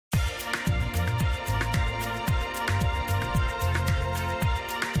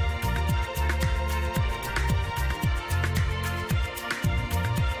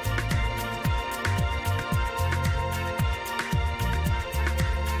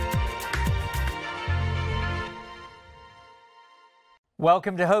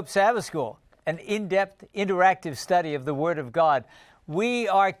Welcome to Hope Sabbath School, an in-depth, interactive study of the Word of God. We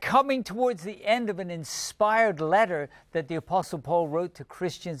are coming towards the end of an inspired letter that the Apostle Paul wrote to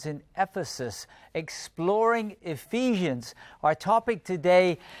Christians in Ephesus, exploring Ephesians. Our topic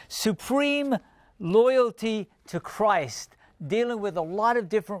today, supreme loyalty to Christ, dealing with a lot of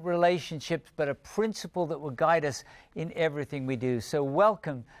different relationships, but a principle that will guide us in everything we do. So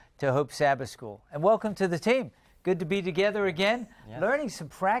welcome to Hope Sabbath School, and welcome to the team. Good to be together again, learning some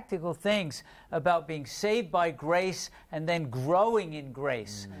practical things about being saved by grace and then growing in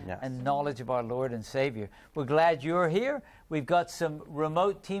grace and knowledge of our Lord and Savior. We're glad you're here. We've got some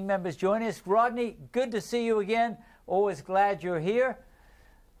remote team members joining us. Rodney, good to see you again. Always glad you're here.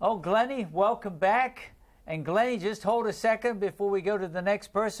 Oh, Glennie, welcome back. And Glennie, just hold a second before we go to the next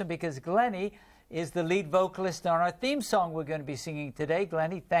person, because Glennie is the lead vocalist on our theme song we're going to be singing today.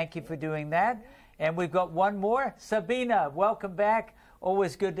 Glennie, thank you for doing that. And we've got one more. Sabina, welcome back.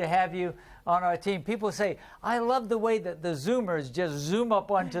 Always good to have you on our team. People say, I love the way that the Zoomers just zoom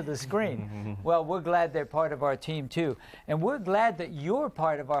up onto the screen. Well, we're glad they're part of our team too. And we're glad that you're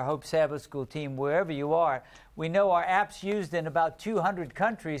part of our Hope Sabbath School team wherever you are. We know our app's used in about 200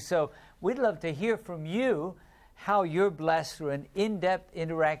 countries, so we'd love to hear from you how you're blessed through an in-depth,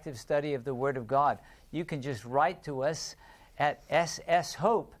 interactive study of the Word of God. You can just write to us at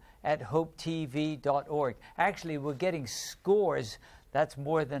sshope@hopetv.org. Actually, we're getting scores. That's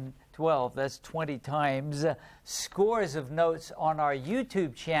more than 12. That's 20 times. Scores of notes on our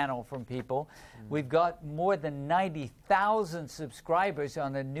YouTube channel from people. We've got more than 90,000 subscribers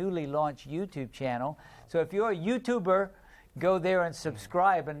on a newly launched YouTube channel. So if you're a YouTuber, go there and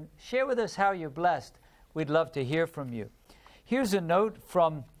subscribe and share with us how you're blessed. We'd love to hear from you. Here's a note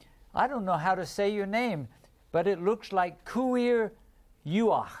from, I don't know how to say your name, but it looks like Kuir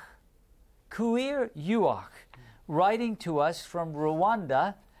Yuach. Kuir Yuach, writing to us from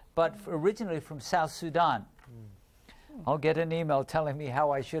Rwanda, but originally from South Sudan. I'll get an email telling me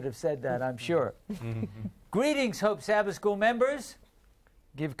how I should have said that, I'm sure. Greetings, Hope Sabbath School members.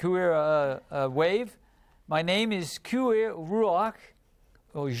 Give Kuir a wave. My name is Kuir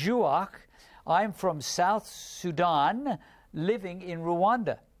Yuach. I'm from South Sudan, living in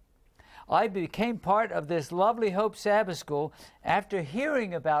Rwanda. I became part of this lovely Hope Sabbath School after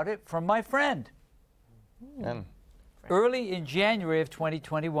hearing about it from my friend. Early in January of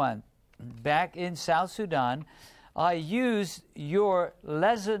 2021, back in South Sudan, I used your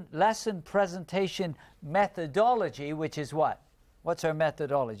lesson presentation methodology, which is what? What's our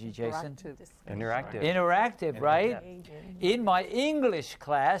methodology, Jason? Interactive, right? In my English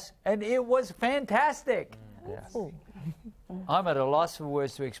class, and it was fantastic. Yes. I'm at a loss for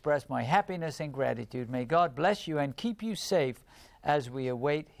words to express my happiness and gratitude. May God bless you and keep you safe as we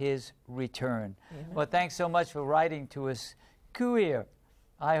await His return. Well, thanks so much for writing to us, Kuir.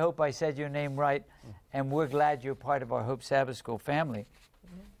 I hope I said your name right, and we're glad you're part of our Hope Sabbath School family.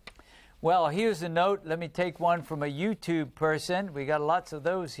 Well, here's a note. Let me take one from a YouTube person. We got lots of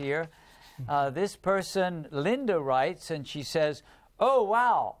those here. This person, Linda, writes, and she says, "Oh,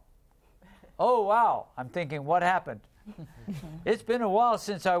 wow. Oh, wow." I'm thinking, what happened? It's been a while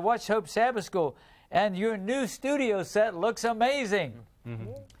since I watched Hope Sabbath School, and your new studio set looks amazing.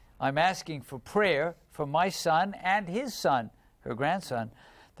 I'm asking for prayer for my son and his son, her grandson,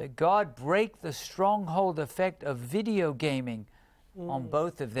 that God break the stronghold effect of video gaming on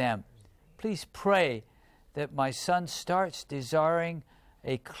both of them. Please pray that my son starts desiring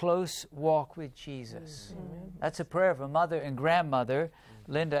a close walk with Jesus. That's a prayer of a mother and grandmother.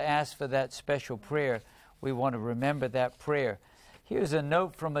 Linda asked for that special prayer. We want to remember that prayer. Here's a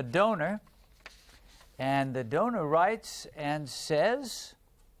note from a donor. And the donor writes and says,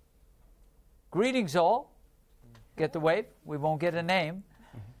 "Greetings all." Get the wave? We won't get a name.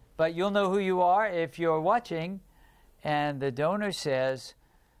 But you'll know who you are if you're watching. And the donor says,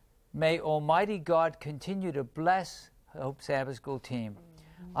 "May Almighty God continue to bless Hope Sabbath School team.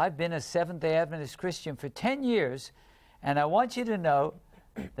 I've been a Seventh-day Adventist Christian for 10 years, and I want you to know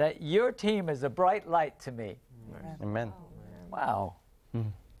that your team is a bright light to me." Amen. Wow.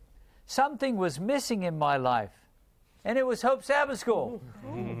 Something was missing in my life, and it was Hope Sabbath School.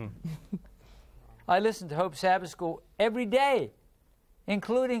 I listen to Hope Sabbath School every day,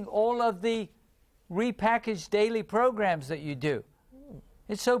 including all of the repackaged daily programs that you do.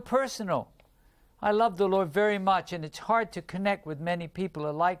 It's so personal. I love the Lord very much, and it's hard to connect with many people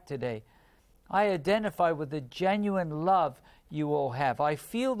alike today. I identify with the genuine love you all have. I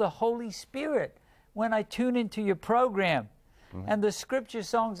feel the Holy Spirit when I tune into your program, and the scripture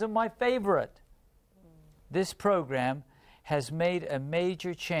songs are my favorite. This program has made a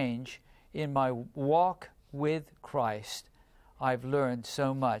major change in my walk with Christ. I've learned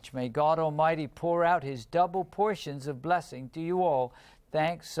so much. May God Almighty pour out his double portions of blessing to you all.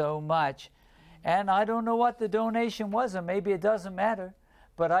 Thanks so much. And I don't know what the donation was, and maybe it doesn't matter,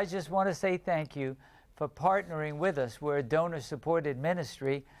 but I just want to say thank you for partnering with us. We're a donor-supported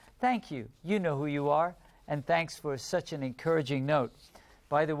ministry. Thank you. You know who you are, and thanks for such an encouraging note.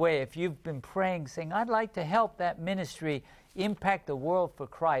 By the way, if you've been praying, saying, I'd like to help that ministry impact the world for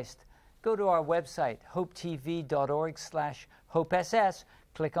Christ, go to our website, hopetv.org/hopeSS.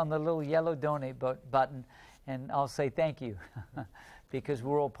 Click on the little yellow donate button, and I'll say thank you, because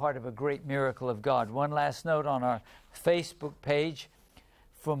we're all part of a great miracle of God. One last note on our Facebook page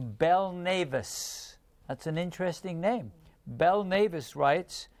from Belle Navis. That's an interesting name. Belle Navis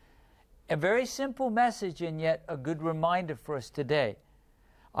writes, a very simple message and yet a good reminder for us today.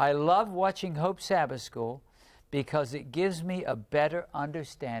 I love watching Hope Sabbath School because it gives me a better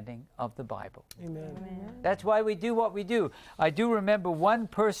understanding of the Bible. Amen. Amen. That's why we do what we do. I do remember one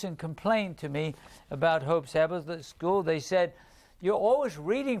person complained to me about Hope Sabbath School. They said, you're always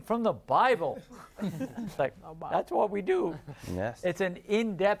reading from the Bible. It's like, that's what we do. Yes. It's an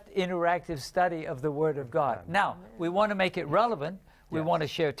in-depth, interactive study of the Word of God. Now, we want to make it relevant. We want to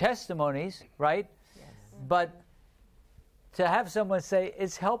share testimonies, right? Yes. But to have someone say,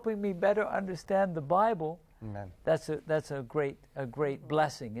 it's helping me better understand the Bible, Amen. that's a great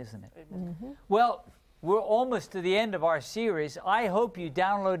blessing, isn't it? Mm-hmm. Well, we're almost to the end of our series. I hope you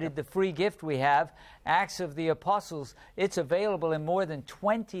downloaded the free gift we have, Acts of the Apostles. It's available in more than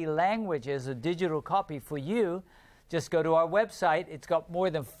 20 languages, a digital copy for you. Just go to our website. It's got more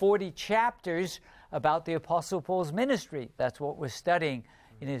than 40 chapters about the Apostle Paul's ministry. That's what we're studying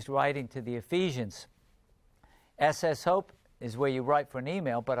in his writing to the Ephesians. SS Hope is where you write for an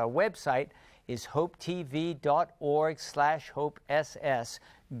email, but our website is hopetv.org/hopeSS.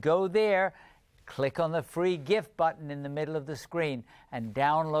 Go there, click on the free gift button in the middle of the screen, and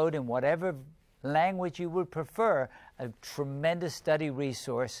download in whatever language you would prefer a tremendous study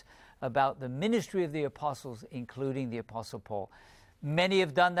resource about the ministry of the apostles, including the Apostle Paul. Many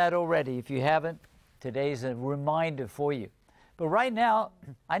have done that already. If you haven't, today's a reminder for you. But right now,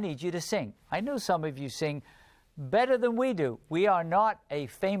 I need you to sing. I know some of you sing better than we do. We are not a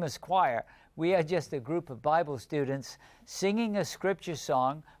famous choir. We are just a group of Bible students singing a scripture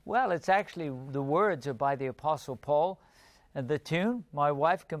song. Well, it's actually, the words are by the Apostle Paul. And the tune, my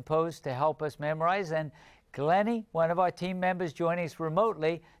wife composed to help us memorize. And Glennie, one of our team members joining us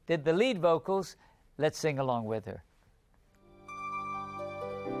remotely, did the lead vocals. Let's sing along with her.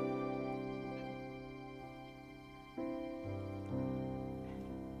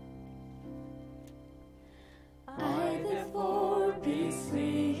 I therefore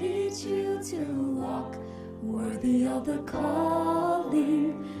beseech you to walk worthy of the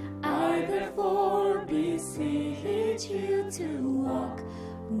calling. I therefore beseech you to walk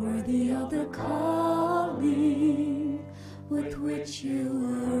worthy of the calling with which you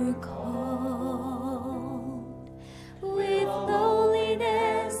were called, with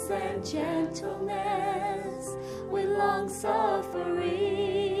lowliness and gentleness, with long suffering,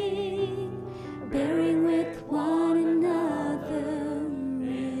 bearing with one another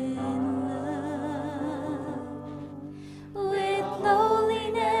in love, with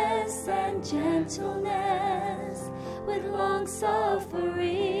lowliness and gentleness, with long suffering,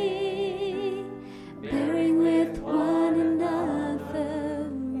 bearing with one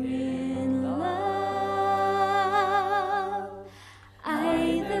another in love.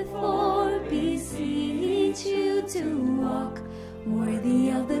 I therefore beseech you to walk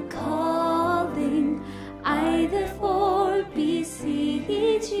worthy of the calling. I therefore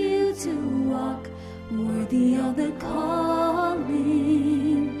beseech you to walk worthy of the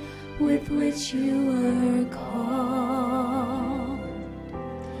calling with which you were called,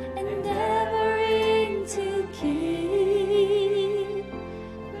 endeavoring to keep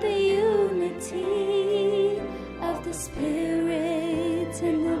the unity of the Spirit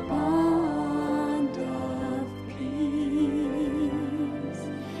in the bond of peace,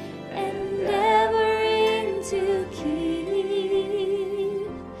 endeavoring to keep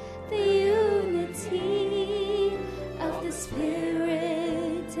the unity of the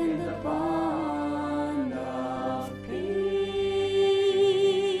Spirit in the bond of peace.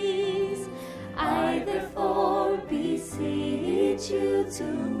 I therefore beseech you to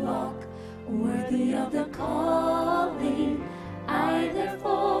walk worthy of the calling. I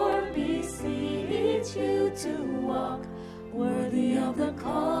therefore beseech you to walk worthy of the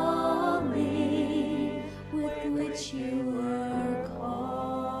calling with which you were called.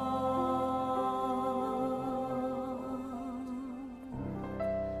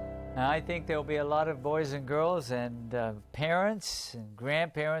 And I think there'll be a lot of boys and girls and parents and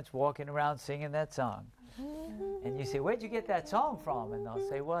grandparents walking around singing that song. And you say, where'd you get that song from? And they'll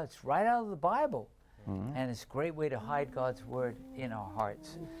say, well, it's right out of the Bible. And it's a great way to hide God's word in our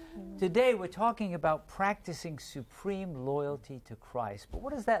hearts. Today we're talking about practicing supreme loyalty to Christ. But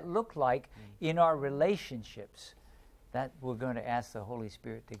what does that look like in our relationships? That we're going to ask the Holy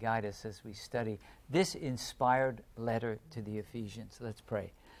Spirit to guide us as we study this inspired letter to the Ephesians. Let's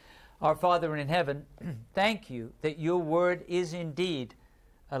pray. Our Father in heaven, thank you that your word is indeed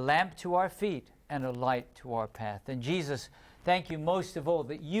a lamp to our feet and a light to our path. And Jesus, thank you most of all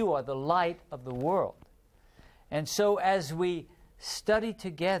that you are the light of the world. And so as we study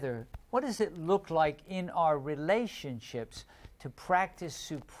together, what does it look like in our relationships to practice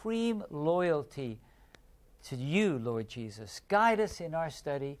supreme loyalty to you, Lord Jesus? Guide us in our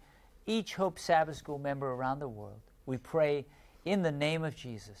study, each Hope Sabbath School member around the world. We pray in the name of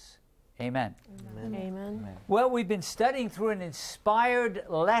Jesus. Amen. Amen. Amen. Well, we've been studying through an inspired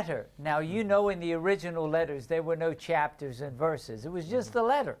letter. Now, you know in the original letters there were no chapters and verses. It was just the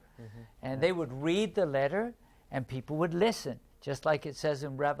letter. And they would read the letter and people would listen, just like it says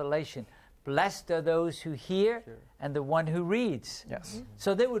in Revelation. Blessed are those who hear and the one who reads. Yes.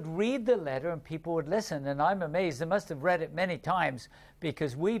 So they would read the letter and people would listen. And I'm amazed. They must have read it many times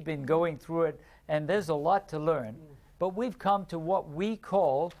because we've been going through it and there's a lot to learn. But we've come to what we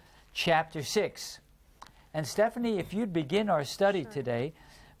call Chapter 6. And Stephanie, if you'd begin our study today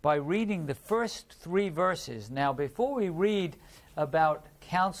by reading the first 3 verses. Now, before we read about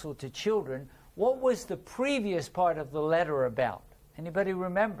counsel to children, what was the previous part of the letter about? Anybody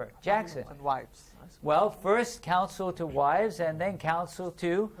remember? Jackson. Wives. Well, first counsel to wives and then counsel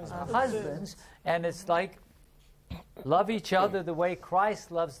to husbands. And it's like, love each other the way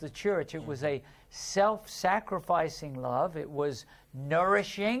Christ loves the church. It was a self-sacrificing love. It was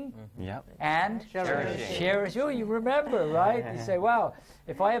nourishing and cherishing. Oh, you remember, right? You say, wow,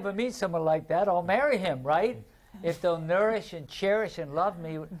 if I ever meet someone like that, I'll marry him, right? If they'll nourish and cherish and love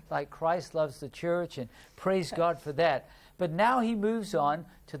me like Christ loves the church, and praise God for that. But now he moves on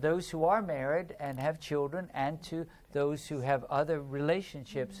to those who are married and have children and to those who have other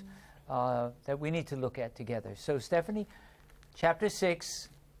relationships that we need to look at together. So, Stephanie, chapter 6,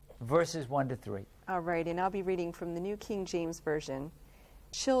 verses 1 to 3. All right, and I'll be reading from the New King James Version.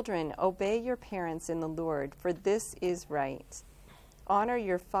 Children, obey your parents in the Lord, for this is right. Honor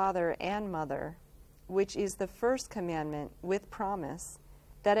your father and mother, which is the first commandment with promise,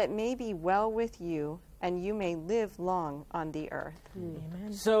 that it may be well with you and you may live long on the earth.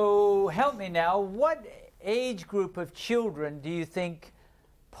 Amen. So help me now. What age group of children do you think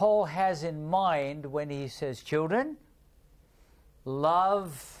Paul has in mind when he says children?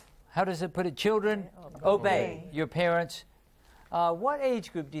 Love. How does it put it? Children, obey your parents. What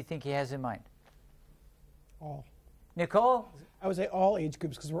age group do you think he has in mind? All. Nicole? I would say all age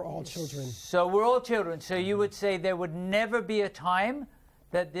groups because we're all children. So we're all children. So you would say there would never be a time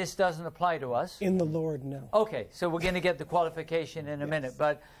that this doesn't apply to us? In the Lord, no. Okay, so we're going to get the qualification in a minute.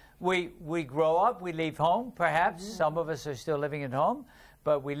 But we grow up, we leave home, perhaps. Some of us are still living at home.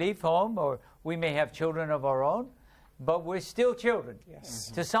 But we leave home, or we may have children of our own. But we're still children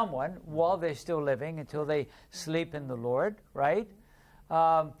to someone while they're still living until they sleep in the Lord, right?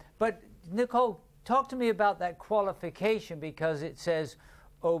 But Nicole, talk to me about that qualification because it says,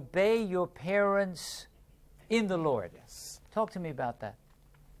 obey your parents in the Lord. Yes. Talk to me about that.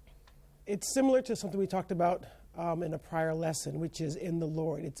 It's similar to something we talked about in a prior lesson, which is in the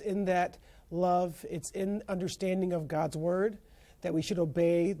Lord. It's in that love, it's in understanding of God's word that we should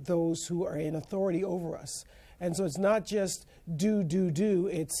obey those who are in authority over us. And so it's not just do,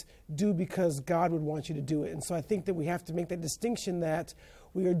 it's do because God would want you to do it. And so I think that we have to make that distinction that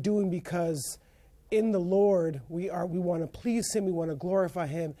we are doing because in the Lord we want to please him, we want to glorify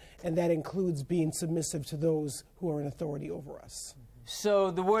him, and that includes being submissive to those who are in authority over us. So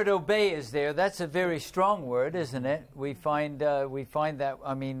the word obey is there. That's a very strong word, isn't it? We find that,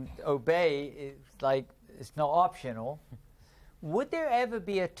 I mean, obey is like it's not optional. Would there ever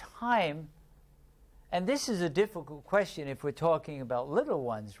be a time, and this is a difficult question if we're talking about little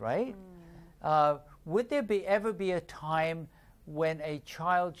ones, right? Would there ever be a time when a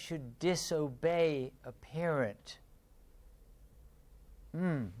child should disobey a parent?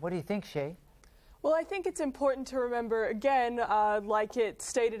 What do you think, Shay? Well, I think it's important to remember, again, like it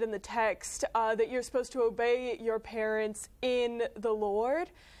stated in the text, that you're supposed to obey your parents in the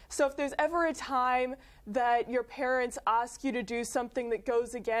Lord. So if there's ever a time that your parents ask you to do something that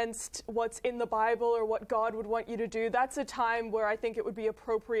goes against what's in the Bible or what God would want you to do, that's a time where I think it would be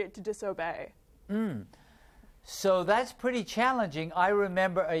appropriate to disobey. So that's pretty challenging. I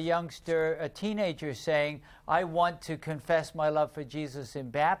remember a teenager saying, I want to confess my love for Jesus in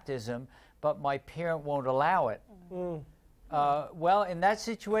baptism, but my parent won't allow it. Well, in that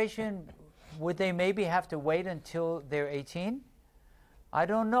situation, would they maybe have to wait until they're 18? I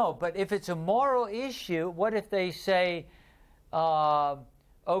don't know. But if it's a moral issue, what if they say,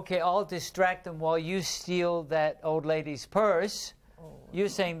 okay, I'll distract them while you steal that old lady's purse? You're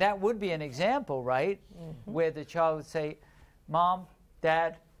saying that would be an example, right? Where the child would say, Mom,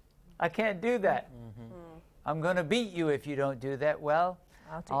 Dad, I can't do that. I'm going to beat you if you don't do that. Well,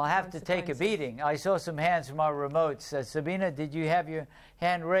 I'll have to take a beating. I saw some hands from our remotes. Sabina, did you have your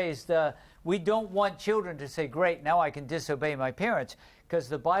hand raised? We don't want children to say, great, now I can disobey my parents. Because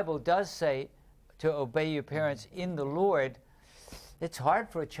the Bible does say to obey your parents in the Lord. It's hard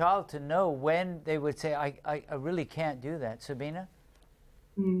for a child to know when they would say, I really can't do that. Sabina?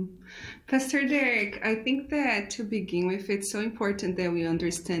 Pastor Derek, I think that to begin with, it's so important that we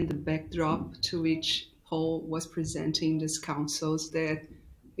understand the backdrop to which Paul was presenting these counsels, that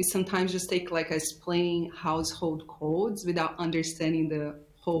we sometimes just take like as plain household codes without understanding the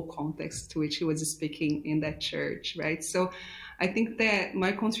whole context to which he was speaking in that church, right? So I think that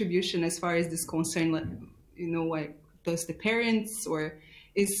my contribution as far as this concern, like does the parents, or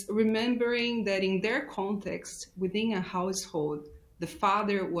is remembering that in their context, within a household, the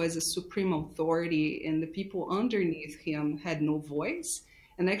father was a supreme authority and the people underneath him had no voice.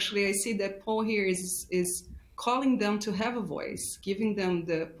 And actually, I see that Paul here is calling them to have a voice, giving them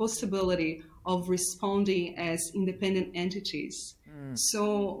the possibility of responding as independent entities.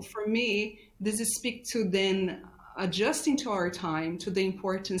 So for me, this is speak to then adjusting to our time, to the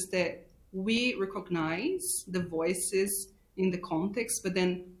importance that we recognize the voices in the context, but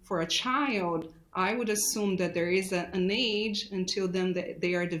then for a child, I would assume that there is an age until then that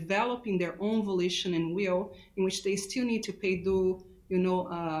they are developing their own volition and will, in which they still need to pay due,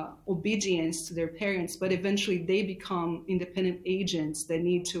 obedience to their parents, but eventually they become independent agents that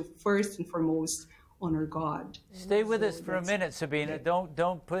need to first and foremost honor God. Stay with us for a minute, Sabina.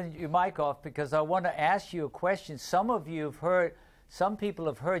 Don't put your mic off, because I want to ask you a question. Some people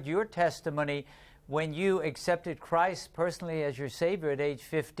have heard your testimony when you accepted Christ personally as your Savior at age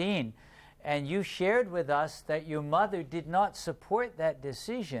 15. And you shared with us that your mother did not support that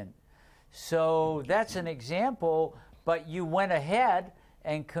decision. So that's an example, but you went ahead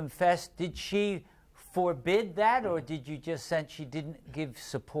and confessed. Did she forbid that, or did you just sense she didn't give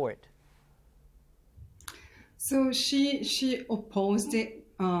support? So she opposed it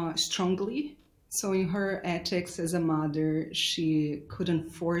strongly. So in her ethics as a mother, she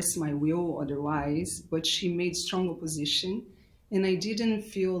couldn't force my will otherwise, but she made strong opposition. And I didn't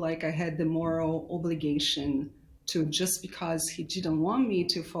feel like I had the moral obligation to, just because he didn't want me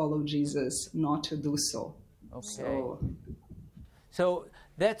to follow Jesus, not to do so. Okay. So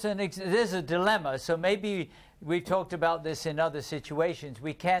there's a dilemma. So maybe we've talked about this in other situations.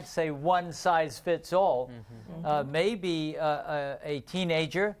 We can't say one size fits all. Maybe a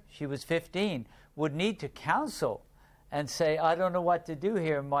teenager, she was 15, would need to counsel and say, I don't know what to do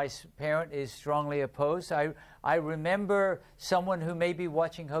here. My parent is strongly opposed. I remember someone who may be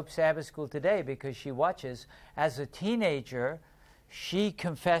watching Hope Sabbath School today, because she watches. As a teenager, she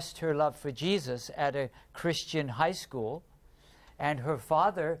confessed her love for Jesus at a Christian high school. And her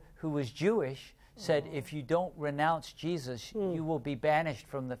father, who was Jewish, said, if you don't renounce Jesus, you will be banished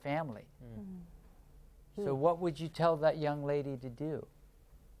from the family. So what would you tell that young lady to do?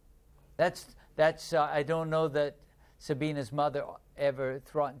 That's I don't know that Sabina's mother ever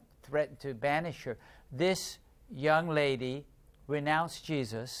threatened to banish her. This young lady renounced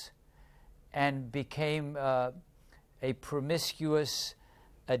Jesus and became a promiscuous,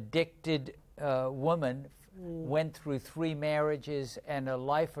 addicted woman, went through 3 marriages and a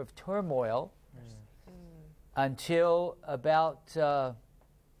life of turmoil until about, a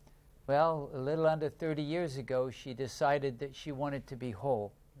little under 30 years ago, she decided that she wanted to be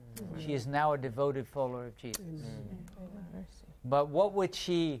whole. She is now a devoted follower of Jesus. But what would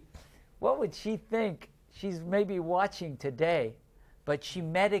she think? She's maybe watching today, but she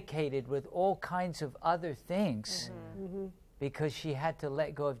medicated with all kinds of other things because she had to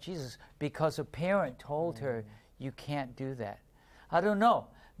let go of Jesus, because a parent told her, you can't do that. I don't know,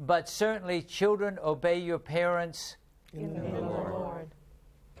 but certainly children, obey your parents In the Lord.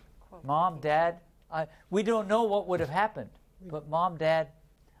 Mom, Dad, we don't know what would have happened, but Mom, Dad,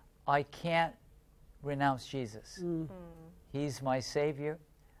 I can't renounce Jesus. He's my Savior.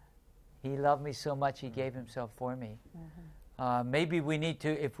 He loved me so much, He gave Himself for me. Maybe we need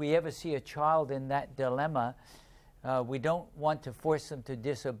to, if we ever see a child in that dilemma, We don't want to force them to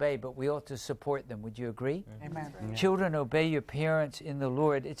disobey, but we ought to support them. Would you agree? Amen. Children, obey your parents in the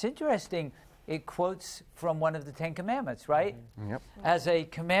Lord. It's interesting. It quotes from one of the Ten Commandments, right? Yep. As a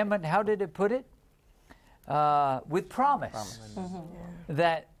commandment, how did it put it? With promise.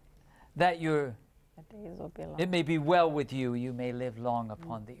 That you're, it may be well with you, you may live long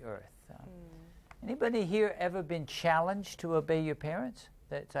upon the earth. Anybody here ever been challenged to obey your parents?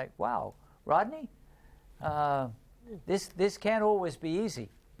 That's like, wow, Rodney, this can't always be easy.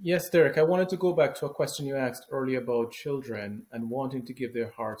 Yes, Derek, I wanted to go back to a question you asked earlier about children and wanting to give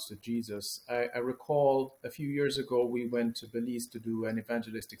their hearts to Jesus. I recall a few years ago we went to Belize to do an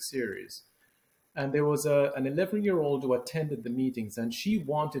evangelistic series. And there was an 11-year-old who attended the meetings, and she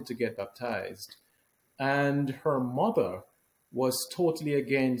wanted to get baptized. And her mother was totally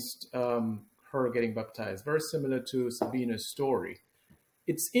against her getting baptized, very similar to Sabina's story.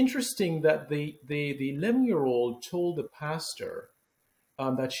 It's interesting that the 11-year-old told the pastor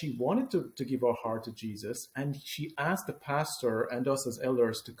that she wanted to give her heart to Jesus, and she asked the pastor and us as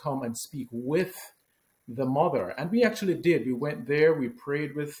elders to come and speak with the mother. And we actually did. We went there, we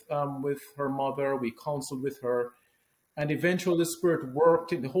prayed with her mother, we counseled with her, and eventually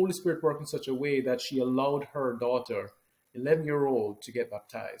the Holy Spirit worked in such a way that she allowed her daughter, 11-year-old, to get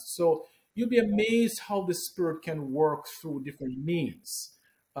baptized. So you'll be amazed how the Spirit can work through different means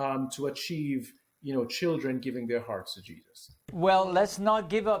to achieve, children giving their hearts to Jesus. Well, let's not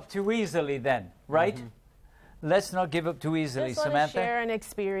give up too easily then, right? Let's not give up too easily. I just want Samantha? to share an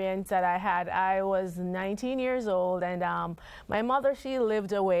experience that I had. I was 19 years old, and my mother, she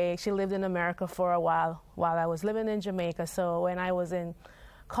lived away. She lived in America for a while I was living in Jamaica. So when I was in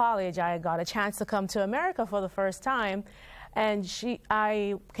college, I got a chance to come to America for the first time. And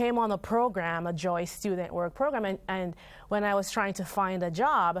I came on a program, a Joy Student Work program, and when I was trying to find a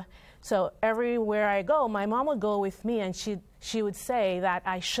job, so everywhere I go, my mom would go with me, and she would say that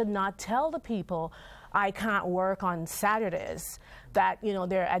I should not tell the people I can't work on Saturdays, that,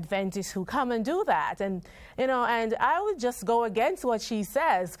 there are Adventists who come and do that. And, and I would just go against what she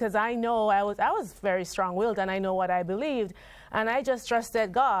says, because I know I was very strong-willed, and I know what I believed, and I just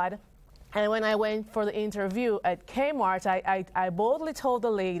trusted God. And when I went for the interview at Kmart, I boldly told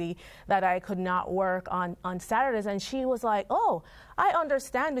the lady that I could not work on Saturdays. And she was like, oh, I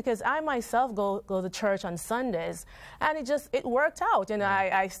understand, because I myself go to church on Sundays. And it worked out. And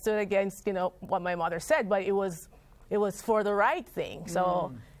I stood against, what my mother said, but it was for the right thing.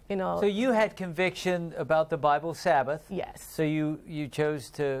 So, So you had conviction about the Bible Sabbath. Yes. So you chose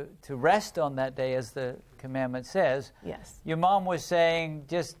to rest on that day, as the commandment says. Yes. Your mom was saying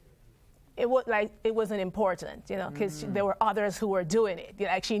just... It wasn't important, because there were others who were doing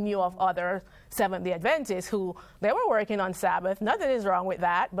it. She knew of other Seventh-day Adventists who they were working on Sabbath. Nothing is wrong with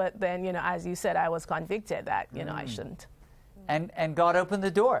that, but then, as you said, I was convicted that, I shouldn't. And God opened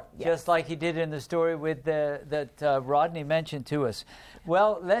the door, Yes. just like He did in the story with that Rodney mentioned to us.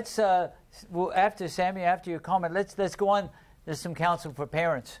 Well, let's after Sammy, after your comment, let's go on. There's some counsel for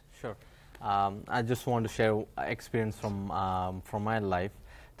parents. Sure. I just want to share experience from my life.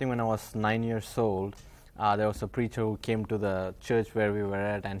 I think when I was 9 years old, there was a preacher who came to the church where we were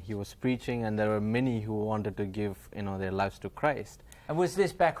at, and he was preaching, and there were many who wanted to give their lives to Christ. And was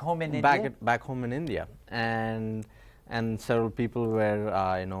this back home in India? Back home in India, and several people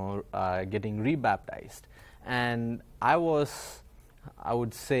were getting rebaptized, and I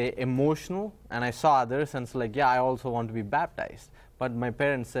would say, emotional, and I saw others, and it's like, I also want to be baptized, but my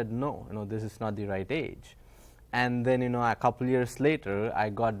parents said no, this is not the right age. And then, a couple years later,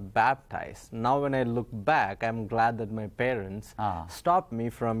 I got baptized. Now, when I look back, I'm glad that my parents stopped me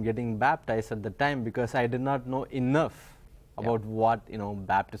from getting baptized at the time, because I did not know enough about what,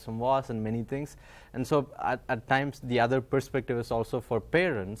 baptism was and many things. And so at times, the other perspective is also for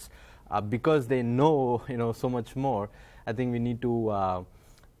parents, because they know, so much more. I think we need to,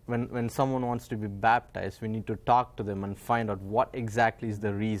 when someone wants to be baptized, we need to talk to them and find out what exactly is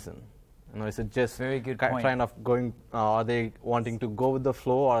the reason. Is it just very good point. Kind of going, are they wanting to go with the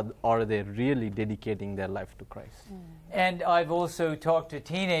flow, or are they really dedicating their life to Christ? And I've also talked to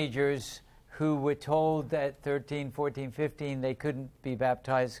teenagers who were told that 13, 14, 15, they couldn't be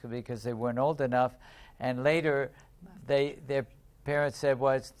baptized because they weren't old enough. And later, their parents said,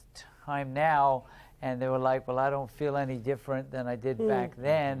 well, it's time now. And they were like, well, I don't feel any different than I did back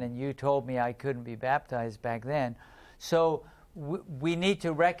then. And you told me I couldn't be baptized back then. So we need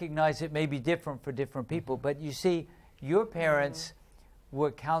to recognize it may be different for different people. But you see, your parents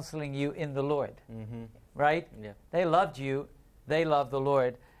were counseling you in the Lord, right? Yeah. They loved you. They loved the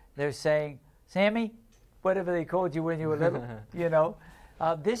Lord. They're saying, Sammy, whatever they called you when you were little,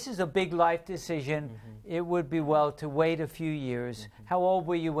 This is a big life decision. It would be well to wait a few years. How old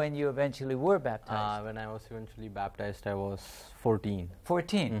were you when you eventually were baptized? When I was eventually baptized, I was 14.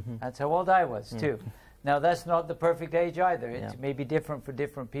 14. That's how old I was, too. Now, that's not the perfect age either. It may be different for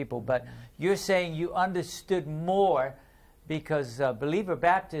different people. But you're saying you understood more because believer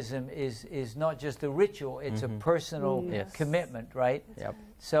baptism is not just a ritual. It's a personal commitment, right? Yep.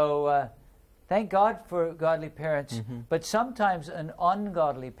 So thank God for godly parents. But sometimes an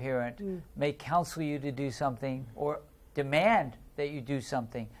ungodly parent may counsel you to do something or demand that you do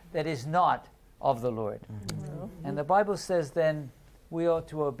something that is not of the Lord. And the Bible says then we ought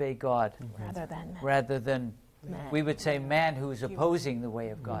to obey God rather than man. We would say man who's opposing the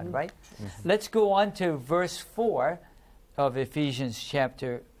way of God, right? Let's go on to verse 4 of Ephesians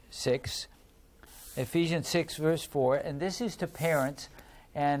chapter 6. Ephesians 6 verse 4, and this is to parents,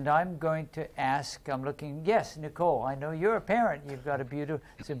 and I'm going to ask, yes, Nicole, I know you're a parent. You've got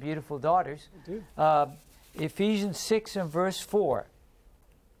some beautiful daughters. I do. Ephesians 6 and verse 4.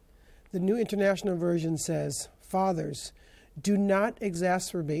 The New International Version says, "Fathers, do not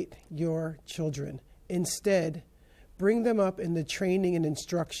exacerbate your children. Instead, bring them up in the training and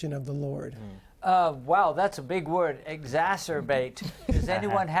instruction of the Lord." Wow, that's a big word, exacerbate. Does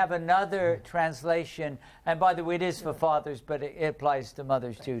anyone have another translation? And by the way, it is for fathers, but it applies to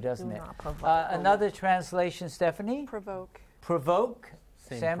mothers too, doesn't it? Another translation, Stephanie? Provoke. Provoke?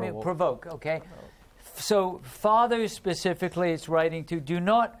 Samuel? Provoke, okay. So fathers specifically, it's writing to, do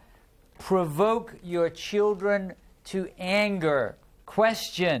not provoke your children to anger.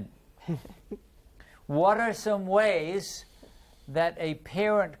 Question. What are some ways that a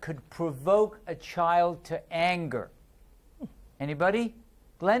parent could provoke a child to anger? Anybody?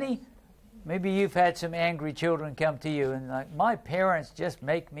 Glennie? Maybe you've had some angry children come to you and like, my parents just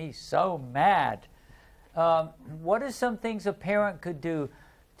make me so mad. What are some things a parent could do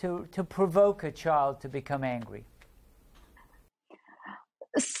to provoke a child to become angry?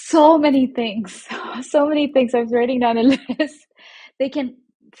 So many things. So many things. I was writing down a list. They can,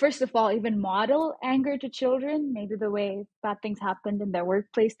 first of all, even model anger to children. Maybe the way bad things happened in their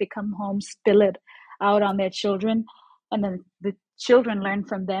workplace, they come home, spill it out on their children, and then the children learn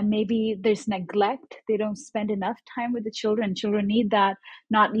from them. Maybe there's neglect. They don't spend enough time with the children. Children need that.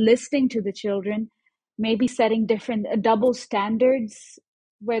 Not listening to the children. Maybe setting different double standards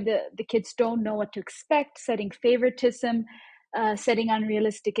where the kids don't know what to expect, setting favoritism, setting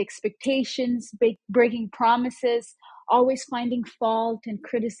unrealistic expectations, breaking promises, always finding fault and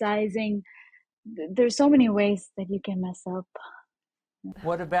criticizing. There's so many ways that you can mess up.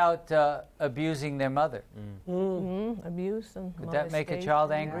 What about abusing their mother? Abuse and Could that make a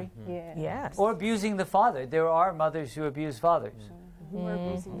child angry? Yeah. Yes. Or abusing the father. There are mothers who abuse fathers. Or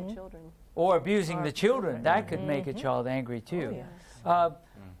abusing the children. Or abusing the children. That could make a child angry too.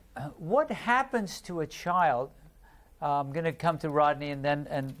 What happens to a child? I'm going to come to Rodney and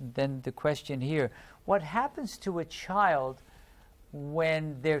then the question here. What happens to a child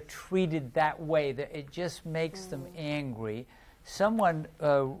when they're treated that way, that it just makes them angry? Someone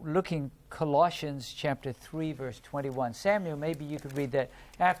looking Colossians chapter 3, verse 21. Samuel, maybe you could read that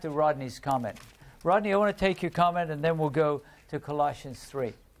after Rodney's comment. Rodney, I want to take your comment and then we'll go to Colossians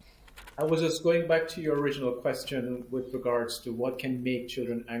 3. I was just going back to your original question with regards to what can make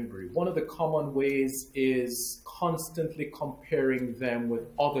children angry. One of the common ways is constantly comparing them with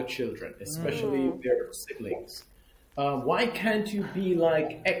other children, especially their siblings. Why can't you be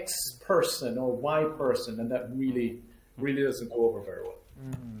like X person or Y person? And that really doesn't go over very well.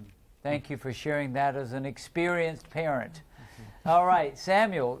 Thank you for sharing that as an experienced parent. All right,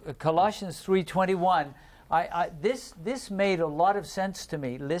 Samuel, Colossians 3:21. This made a lot of sense to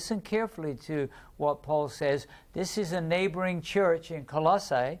me. Listen carefully to what Paul says. This is a neighboring church in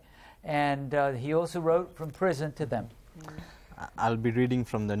Colossae, and he also wrote from prison to them. I'll be reading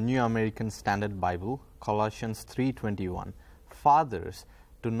from the New American Standard Bible, Colossians 3:21. Fathers,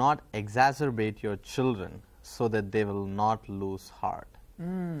 do not exacerbate your children so that they will not lose heart.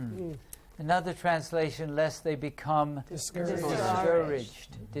 Another translation, lest they become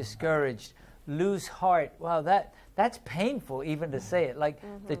discouraged. Lose heart. Wow, that's painful even to say it. Like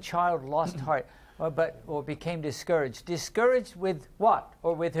the child lost heart or became discouraged. Discouraged with what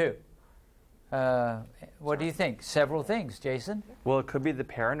or with who? What do you think? Several things, Jason. Well, it could be the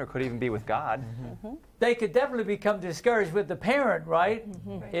parent or could even be with God. They could definitely become discouraged with the parent, right?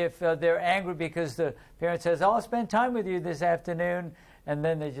 If they're angry because the parent says, I'll spend time with you this afternoon, and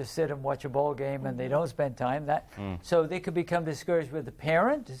then they just sit and watch a ball game and they don't spend time. So they could become discouraged with the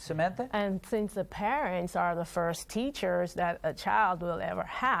parent, Samantha? And since the parents are the first teachers that a child will ever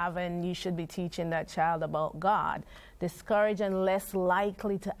have, and you should be teaching that child about God, discouraged and less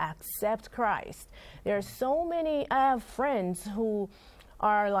likely to accept Christ. There are so many, I have friends who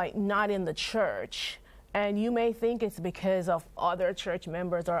are like not in the church, and you may think it's because of other church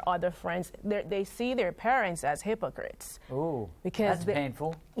members or other friends. They see their parents as hypocrites. Oh, because that's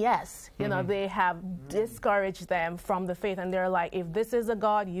painful. Yes, you know, they have discouraged them from the faith, and they're like, if this is a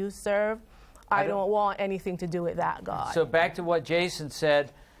God you serve, I don't want anything to do with that God. So back to what Jason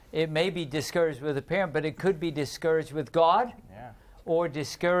said, it may be discouraged with a parent, but it could be discouraged with God, or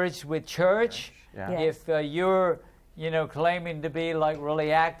discouraged with church. If you're claiming to be like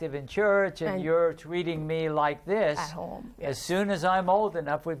really active in church and you're treating me like this. At home. As soon as I'm old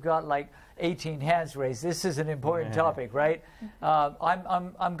enough, we've got like 18 hands raised. This is an important topic, right?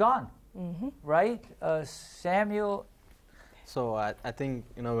 I'm gone, right? Samuel? So I think,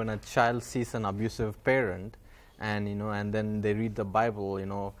 when a child sees an abusive parent and, and then they read the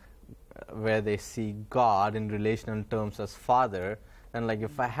Bible, where they see God in relational terms as Father, and like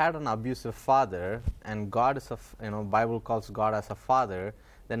if I had an abusive father and God is Bible calls God as a father,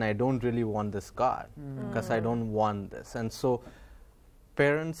 then I don't really want this God because I don't want this. And so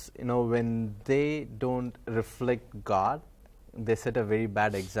parents, when they don't reflect God, they set a very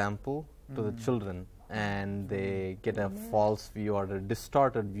bad example to the children, and they get a false view or a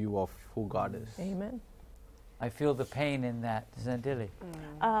distorted view of who God is. Amen. I feel the pain in that. Zandili?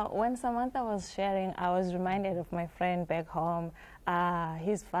 When Samantha was sharing, I was reminded of my friend back home.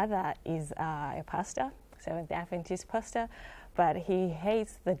 His father is a pastor, Seventh-day Adventist pastor, but he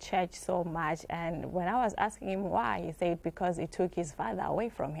hates the church so much. And when I was asking him why, he said because it took his father away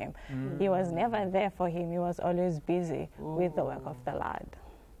from him. He was never there for him. He was always busy with the work of the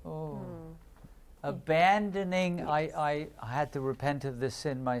Lord. Abandoning, I had to repent of this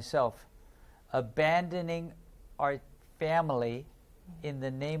sin myself. Abandoning our family in the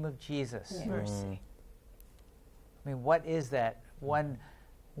name of Jesus. Mercy. I mean, what is that? One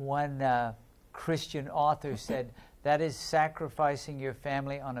Christian author said, that is sacrificing your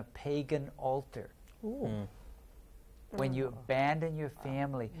family on a pagan altar. When you abandon your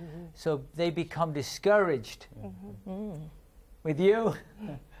family. So they become discouraged with you,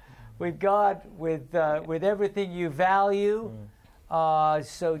 with God, with everything you value.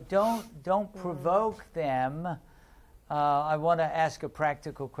 So don't provoke them. I want to ask a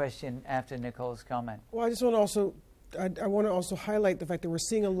practical question after Nicole's comment. Well, I want to also highlight the fact that we're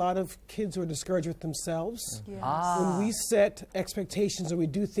seeing a lot of kids who are discouraged with themselves. Yes. When we set expectations or we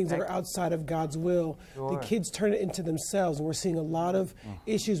do things that are outside of God's will, the kids turn it into themselves. And we're seeing a lot of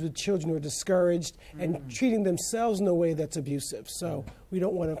issues with children who are discouraged and treating themselves in a way that's abusive. So we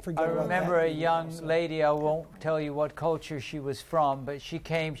don't want to forget about that. I remember a young lady, I won't tell you what culture she was from, but she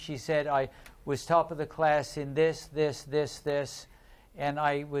came, she said, I was top of the class in this, and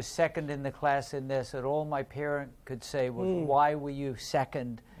I was second in the class in this, and all my parent could say was, why were you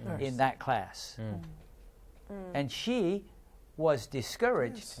second in that class? And she was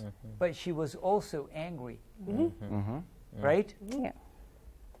discouraged, but she was also angry. Right? Yeah.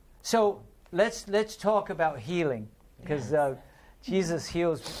 So let's talk about healing, because Jesus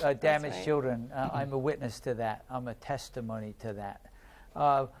heals damaged children. I'm a witness to that. I'm a testimony to that.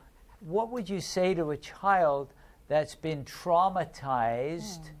 What would you say to a child that's been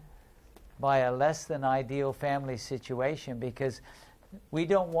traumatized by a less than ideal family situation? Because we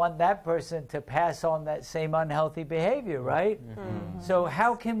don't want that person to pass on that same unhealthy behavior, right? So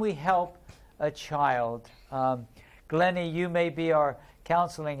how can we help a child? Glennie, you may be our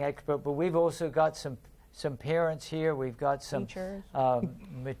counseling expert, but we've also got some parents here. We've got some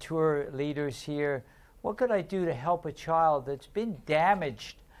mature leaders here. What could I do to help a child that's been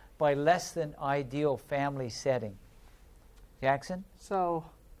damaged by less than ideal family setting? Jackson? So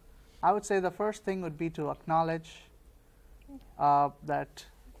I would say the first thing would be to acknowledge that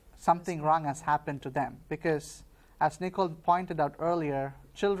something wrong has happened to them. Because as Nicole pointed out earlier,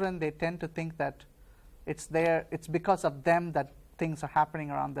 children, they tend to think that it's because of them that things are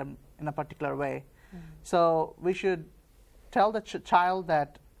happening around them in a particular way. So we should tell the child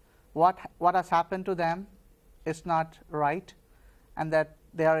that what has happened to them is not right, and that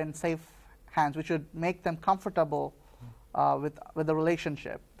they are in safe hands. We should make them comfortable with the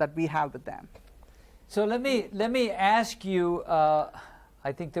relationship that we have with them. So let me ask you.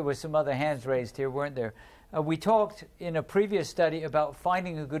 I think there were some other hands raised here, weren't there? We talked in a previous study about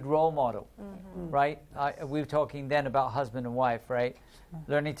finding a good role model, right? We were talking then about husband and wife, right?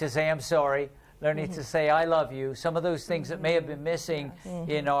 Learning to say I'm sorry, learning to say I love you, some of those things that may have been missing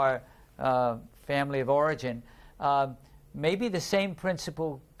in our family of origin. Maybe the same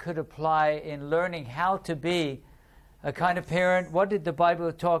principle could apply in learning how to be a kind of parent. What did the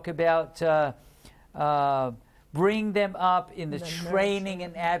Bible talk about? Bring them up in the training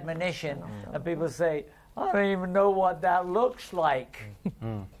and admonition. And people say, I don't even know what that looks like.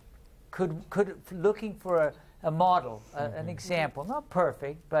 Could looking for a model, an example, not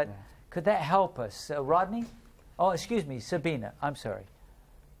perfect, but could that help us? Rodney? Oh, excuse me, Sabina. I'm sorry.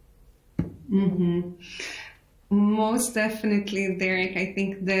 Most definitely, Derek. I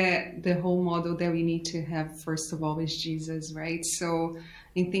think that the whole model that we need to have, first of all, is Jesus, right? So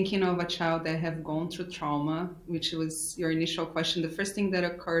in thinking of a child that have gone through trauma, which was your initial question, the first thing that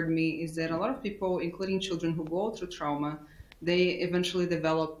occurred to me is that a lot of people, including children who go through trauma, they eventually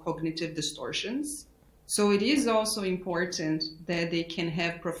develop cognitive distortions. So it is also important that they can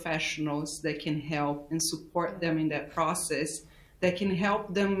have professionals that can help and support them in that process, that can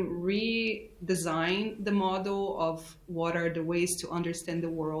help them redesign the model of what are the ways to understand the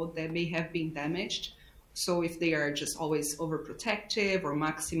world that may have been damaged. So if they are just always overprotective or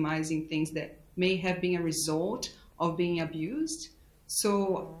maximizing things that may have been a result of being abused.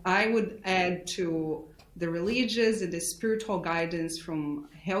 So I would add to the religious and the spiritual guidance from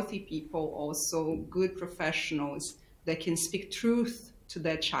healthy people, also good professionals that can speak truth to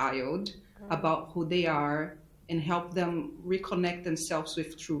that child about who they are and help them reconnect themselves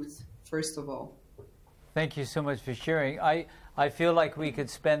with truth, first of all. Thank you so much for sharing. I feel like we could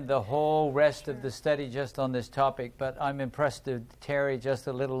spend the whole rest of the study just on this topic, but I'm impressed to tarry just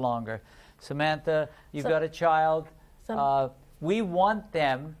a little longer. Samantha, you've got a child. We want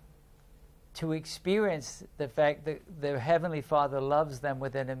them to experience the fact that their Heavenly Father loves them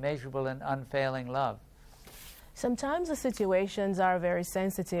with an immeasurable and unfailing love. Sometimes the situations are very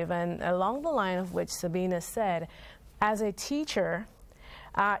sensitive, and along the line of which Sabina said, as a teacher,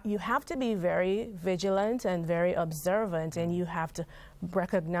 you have to be very vigilant and very observant, and you have to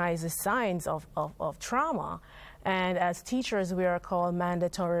recognize the signs of trauma. And as teachers, we are called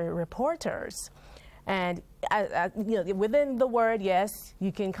mandatory reporters. And within the word, yes,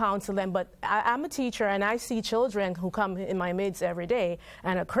 you can counsel them, but I'm a teacher and I see children who come in my midst every day,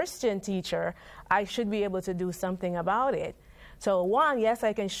 and a Christian teacher, I should be able to do something about it. So one, yes,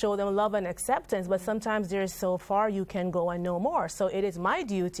 I can show them love and acceptance, but sometimes there's so far you can go and no more. So it is my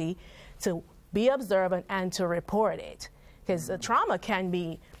duty to be observant and to report it. Because the trauma can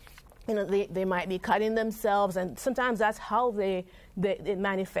be, they might be cutting themselves, and sometimes that's how it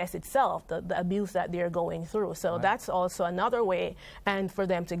manifests itself, the abuse that they're going through. So that's also another way, and for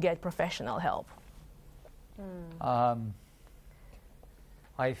them to get professional help.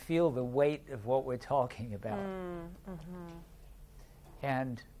 I feel the weight of what we're talking about.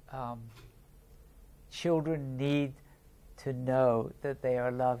 And children need to know that they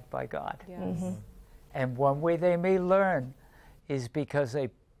are loved by God. Yes. And one way they may learn is because an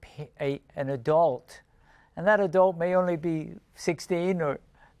adult, and that adult may only be 16 or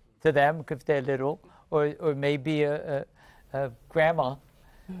to them if they're little, or maybe a grandma,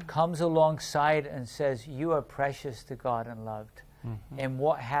 comes alongside and says, you are precious to God and loved. And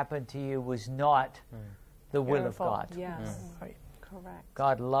what happened to you was not the will of God. Yes. Right. Correct.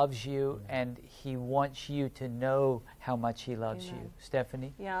 God loves you, and He wants you to know how much He loves you.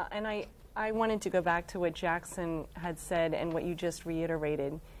 Stephanie? Yeah, and I wanted to go back to what Jackson had said and what you just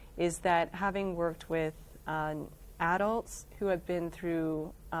reiterated, is that having worked with adults who have been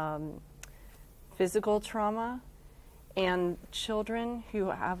through physical trauma and children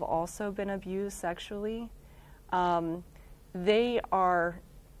who have also been abused sexually, they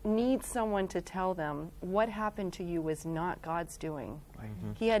need someone to tell them what happened to you was not God's doing.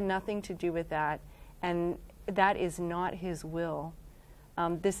 He had nothing to do with that, and that is not His will.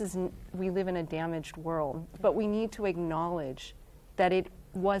 We live in a damaged world, but we need to acknowledge that it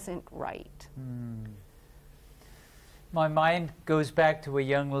wasn't right. My mind goes back to a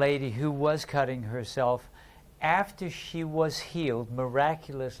young lady who was cutting herself. After she was healed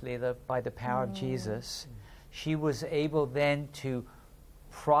miraculously by the power of Jesus, she was able then to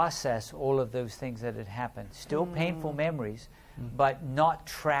process all of those things that had happened. Still painful memories, but not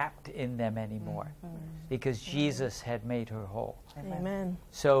trapped in them anymore, because Jesus had made her whole. Amen.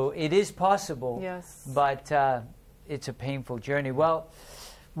 So it is possible, Yes. but it's a painful journey. Well,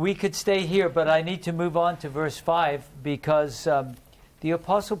 we could stay here, but I need to move on to verse 5, because the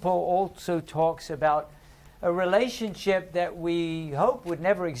Apostle Paul also talks about a relationship that we hope would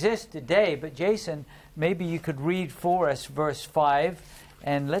never exist today. But Jason, maybe you could read for us verse 5,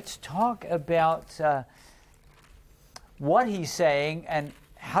 and let's talk about what he's saying and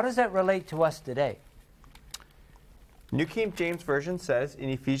How does that relate to us today? New King James Version says in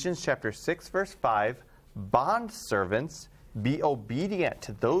Ephesians chapter 6, verse 5, "Bondservants, be obedient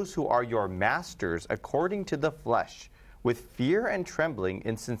to those who are your masters according to the flesh, with fear and trembling,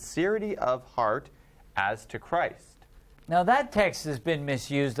 in sincerity of heart, as to Christ." Now that text has been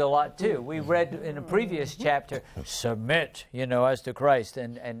misused a lot too. We read in a previous chapter, submit, as to Christ,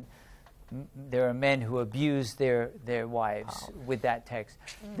 and there are men who abuse their wives with that text.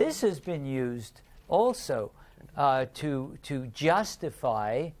 This has been used also to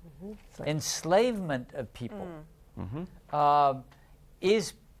justify enslavement of people.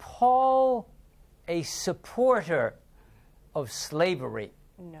 Is Paul a supporter of slavery?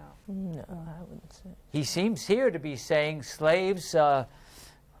 No. No, I wouldn't say. He seems here to be saying, slaves,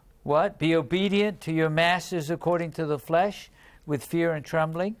 be obedient to your masters according to the flesh, with fear and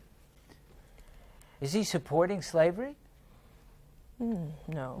trembling. Is he supporting slavery? No.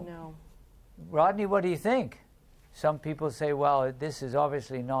 No. Rodney, what do you think? Some people say, well, this is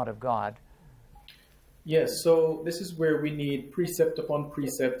obviously not of God. Yes, so this is where we need precept upon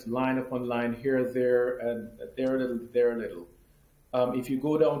precept, line upon line, here, there, and there a little, there a little. If you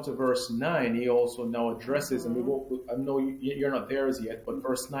go down to verse 9, he also now addresses, and I know you're not there as yet, but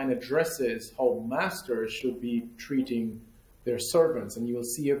verse 9 addresses how masters should be treating their servants. And you will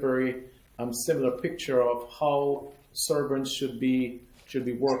see a very similar picture of how servants should be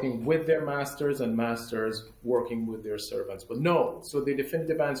working with their masters and masters working with their servants. But no, so the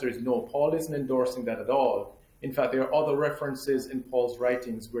definitive answer is no. Paul isn't endorsing that at all. In fact, there are other references in Paul's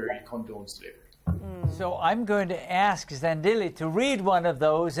writings where he condones slavery. So I'm going to ask Zandili to read one of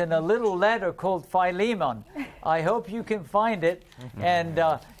those in a little letter called Philemon. I hope you can find it. And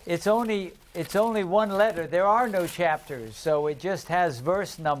it's only one letter. There are no chapters, so it just has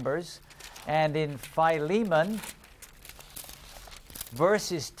verse numbers. And in Philemon,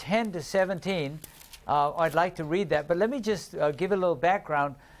 verses 10 to 17, I'd like to read that. But let me just give a little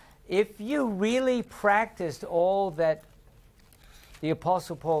background. If you really practiced all that the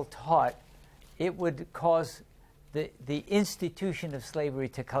Apostle Paul taught, it would cause the institution of slavery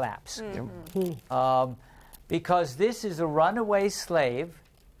to collapse. Because this is a runaway slave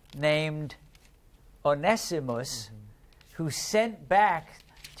named Onesimus who's sent back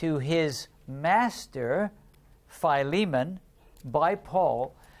to his master, Philemon, by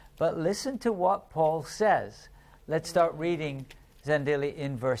Paul. But listen to what Paul says. Let's start reading, Zandili,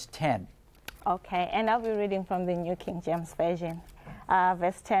 in verse 10. Okay, and I'll be reading from the New King James Version.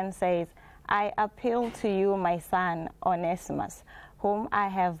 Verse 10 says, "I appeal to you, my son Onesimus, whom I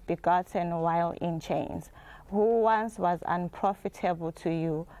have begotten while in chains, who once was unprofitable to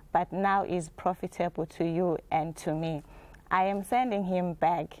you, but now is profitable to you and to me. I am sending him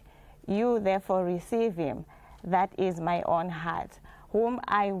back. You therefore receive him. That is my own heart, whom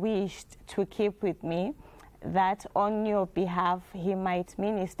I wished to keep with me, that on your behalf he might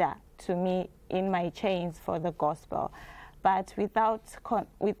minister to me in my chains for the gospel. But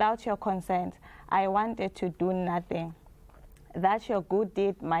without your consent, I wanted to do nothing, that your good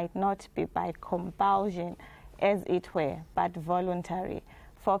deed might not be by compulsion, as it were, but voluntary.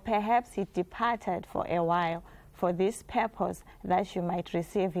 For perhaps he departed for a while for this purpose, that you might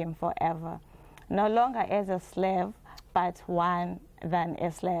receive him forever, no longer as a slave, but more than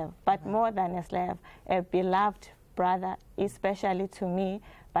a slave, a beloved brother, especially to me,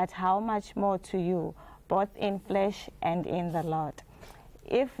 but how much more to you, both in flesh and in the Lord.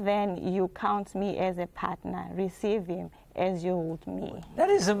 If then you count me as a partner, receive him as you would me." That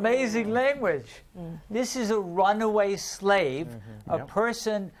is amazing language. This is a runaway slave, a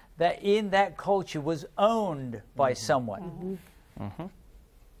person that in that culture was owned by someone.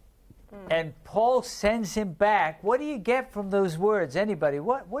 And Paul sends him back. What do you get from those words? Anybody?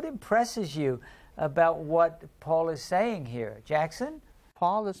 What impresses you about what Paul is saying here? Jackson?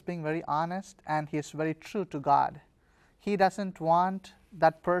 Paul is being very honest, and he is very true to God. He doesn't want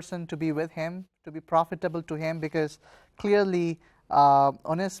that person to be with him, to be profitable to him, because clearly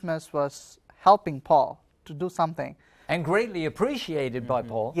Onesimus was helping Paul to do something. And greatly appreciated by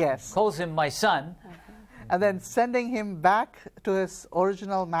Paul. Yes. Calls him my son. And then sending him back to his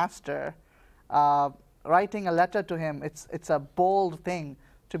original master, writing a letter to him, it's a bold thing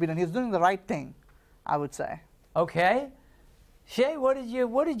to be done. He's doing the right thing, I would say. Okay. Shay, what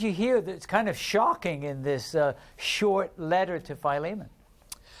did you hear that's kind of shocking in this short letter to Philemon?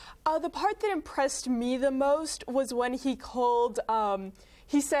 The part that impressed me the most was when he called,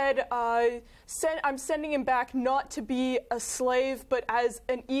 he said, I'm sending him back not to be a slave, but as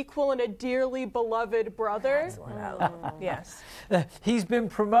an equal and a dearly beloved brother. Yes. He's been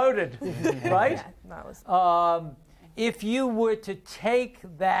promoted, right? Yeah, that was... if you were to take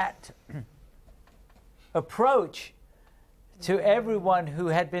that approach to everyone who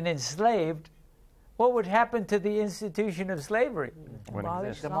had been enslaved, what would happen to the institution of slavery?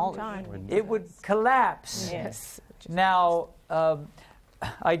 It would collapse. Yes. Now,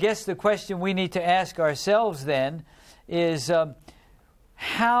 I guess the question we need to ask ourselves then is,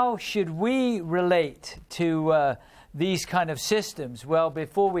 how should we relate to these kind of systems? Well,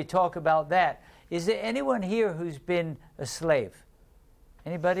 before we talk about that, is there anyone here who's been a slave?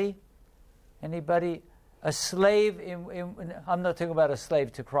 Anybody? Anybody? A slave I'm not talking about a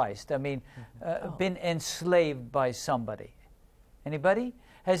slave to Christ. I mean, been enslaved by somebody. Anybody?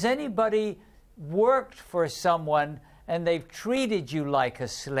 Has anybody worked for someone and they've treated you like a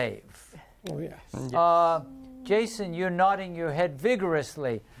slave? Oh, yes. Jason, you're nodding your head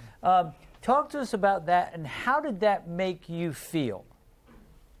vigorously. Talk to us about that, and how did that make you feel?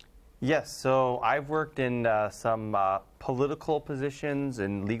 Yes, so I've worked in some political positions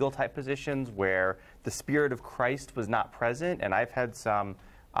and legal type positions where the Spirit of Christ was not present, and I've had some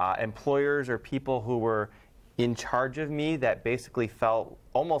employers or people who were in charge of me that basically felt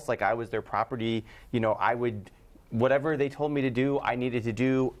almost like I was their property. You know, whatever they told me to do, I needed to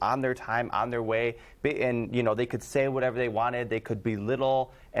do on their time, on their way. And, you know, they could say whatever they wanted. They could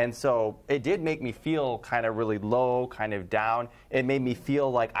belittle. And so it did make me feel kind of really low, kind of down. It made me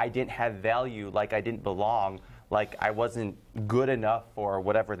feel like I didn't have value, like I didn't belong, like I wasn't good enough for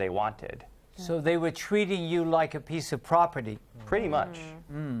whatever they wanted. So they were treating you like a piece of property? Pretty much.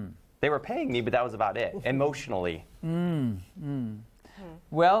 They were paying me, but that was about it, emotionally.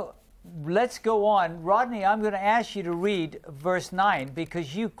 Well, let's go on. Rodney, I'm going to ask you to read verse 9,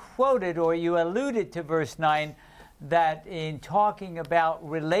 because you quoted or you alluded to verse 9 that in talking about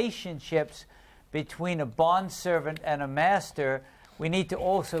relationships between a bondservant and a master, we need to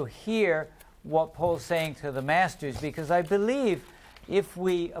also hear what Paul's saying to the masters, because I believe if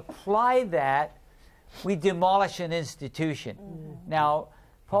we apply that, we demolish an institution. Now,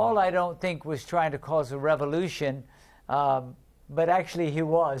 Paul, I don't think, was trying to cause a revolution, but actually he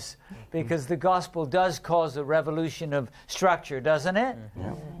was, because the gospel does cause a revolution of structure, doesn't it?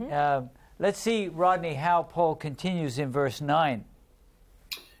 Let's see, Rodney, how Paul continues in verse 9.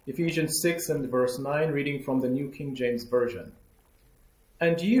 Ephesians 6 and verse 9, reading from the New King James Version.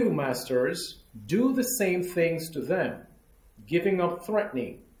 And you, masters, do the same things to them, giving up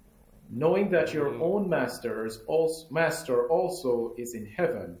threatening, knowing that your own master also is in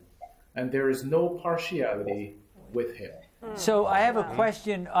heaven, and there is no partiality with him. So I have a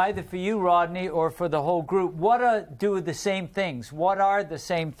question either for you, Rodney, or for the whole group. What do the same things? What are the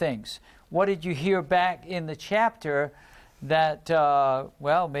same things? What did you hear back in the chapter that,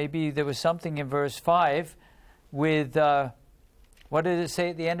 well, maybe there was something in verse 5 with, what did it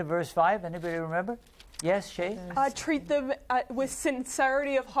say at the end of verse 5? Anybody remember? Yes, Shay? Treat them with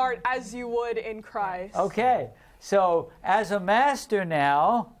sincerity of heart as you would in Christ. Okay. So as a master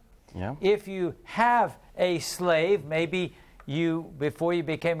now, if you have a slave, maybe you, before you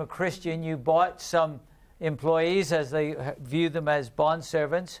became a Christian, you bought some employees as they view them as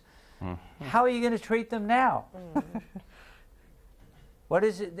bondservants. How are you going to treat them now? What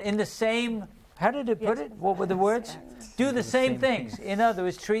is it? In the same, how did it put it? What were the words? Do the same things. In other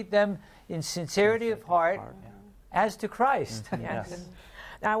words, treat them in sincerity of heart as to Christ. Yes.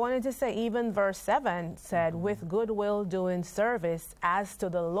 I wanted to say, even verse 7 said, with goodwill doing service as to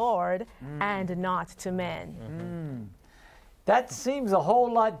the Lord and not to men. That seems a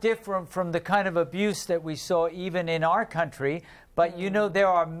whole lot different from the kind of abuse that we saw even in our country. But you know, there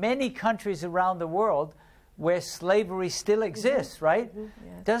are many countries around the world where slavery still exists, right?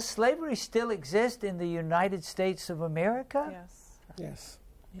 Yes. Does slavery still exist in the United States of America? Yes. Yes.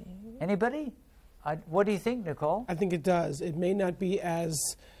 Anybody? What do you think, Nicole? I think it does. It may not be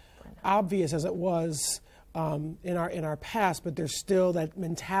as obvious as it was in our past, but there's still that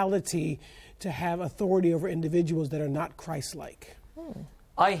mentality to have authority over individuals that are not Christ-like.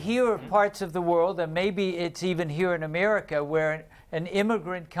 I hear of parts of the world, and maybe it's even here in America, where an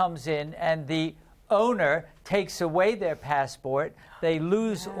immigrant comes in and the owner takes away their passport, they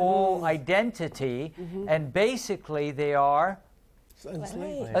lose all identity, and basically they are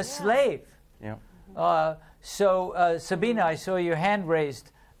a slave. So, Sabina, I saw your hand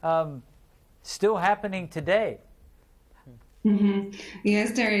raised. Still happening today.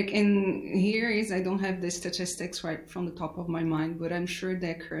 Yes, Derek, and here is, I don't have the statistics right from the top of my mind, but I'm sure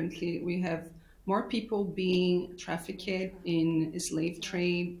that currently we have more people being trafficked in slave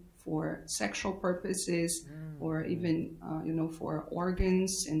trade for sexual purposes, or even, for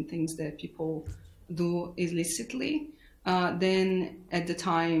organs and things that people do illicitly. than at the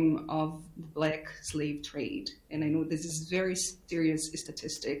time of the black slave trade. And I know this is very serious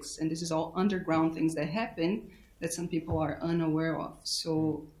statistics, and this is all underground things that happen that some people are unaware of.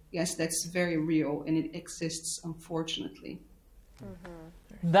 So yes, that's very real, and it exists, unfortunately.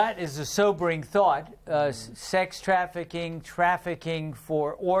 That is a sobering thought. Sex trafficking, trafficking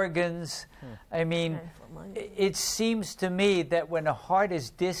for organs. I mean, it seems to me that when a heart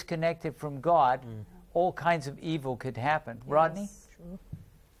is disconnected from God, all kinds of evil could happen. Yes. Rodney?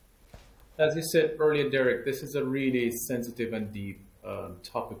 As you said earlier, Derek, this is a really sensitive and deep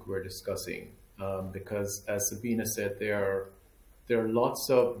topic we're discussing because, as Sabina said, there are lots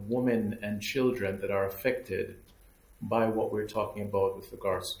of women and children that are affected by what we're talking about with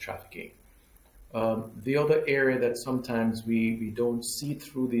regards to trafficking. The other area that sometimes we don't see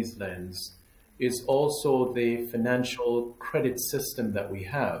through these lenses is also the financial credit system that we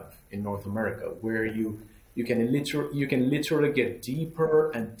have in North America, where you can literally get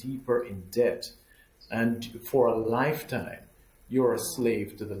deeper and deeper in debt, and for a lifetime you're a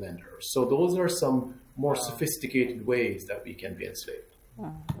slave to the lender. So those are some more sophisticated ways that we can be enslaved.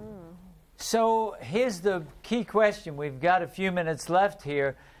 So here's the key question. We've got a few minutes left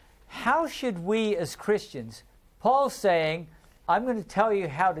here. How should we as Christians, Paul's saying, I'm going to tell you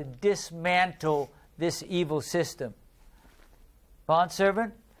how to dismantle this evil system.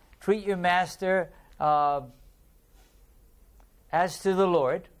 Bondservant, treat your master as to the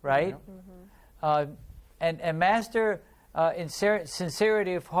Lord, right? And master, in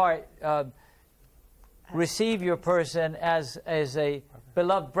sincerity of heart, receive your person as a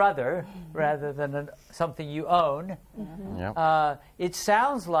beloved brother rather than something you own. It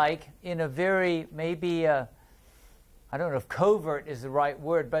sounds like in a very, maybe, I don't know if covert is the right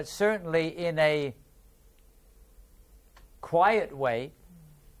word, but certainly in a quiet way,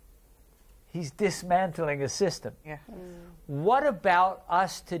 he's dismantling a system. What about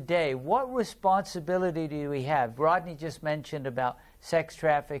us today? What responsibility do we have? Rodney just mentioned about sex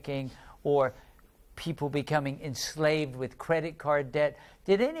trafficking or people becoming enslaved with credit card debt.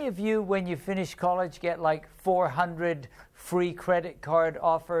 Did any of you, when you finished college, get like 400 free credit card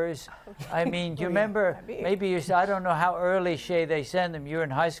offers? I mean, do you remember, maybe I don't know how early, Shay, they send them. You're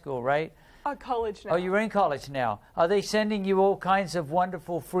in high school, right? College now. Oh, you're in college now. Are they sending you all kinds of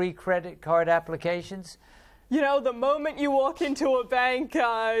wonderful free credit card applications? You know, the moment you walk into a bank,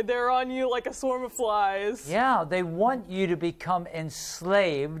 they're on you like a swarm of flies. Yeah, they want you to become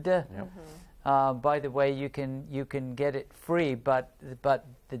enslaved. By the way, you can get it free, but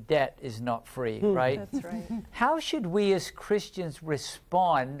the debt is not free, right? That's right. How should we as Christians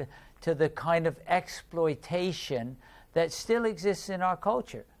respond to the kind of exploitation that still exists in our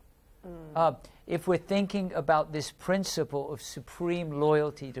culture? If we're thinking about this principle of supreme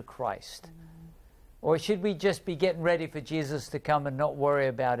loyalty to Christ, or should we just be getting ready for Jesus to come and not worry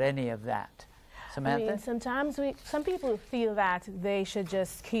about any of that? Samantha? I mean, sometimes some people feel that they should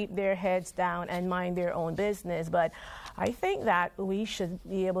just keep their heads down and mind their own business, but I think that we should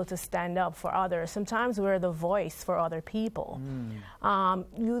be able to stand up for others. Sometimes we're the voice for other people.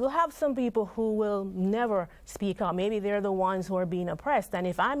 You'll have some people who will never speak up. Maybe they're the ones who are being oppressed, and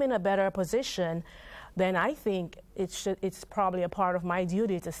if I'm in a better position, then I think it's probably a part of my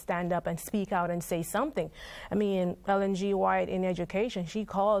duty to stand up and speak out and say something. I mean, Ellen G. White in education, she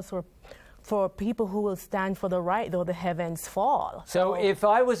calls for people who will stand for the right, though the heavens fall. So if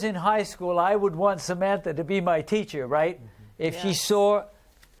I was in high school, I would want Samantha to be my teacher, right? If she saw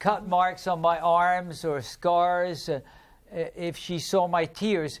cut marks on my arms or scars, if she saw my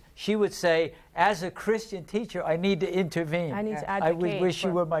tears, she would say, as a Christian teacher, I need to intervene. I need to advocate. I would wish you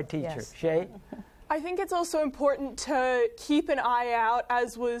were my teacher. Yes. Shay? I think it's also important to keep an eye out,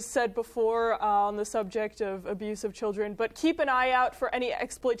 as was said before on the subject of abuse of children, but keep an eye out for any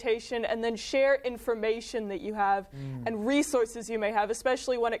exploitation and then share information that you have and resources you may have,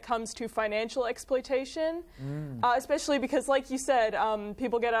 especially when it comes to financial exploitation, especially because, like you said,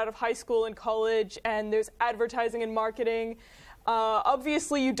 people get out of high school and college and there's advertising and marketing.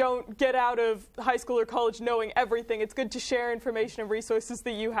 Obviously, you don't get out of high school or college knowing everything. It's good to share information and resources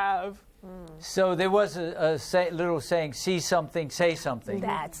that you have. So there was a little saying, see something, say something.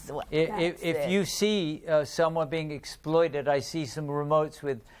 That's what. If you see someone being exploited, I see some remotes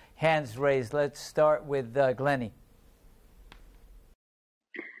with hands raised. Let's start with Glennie.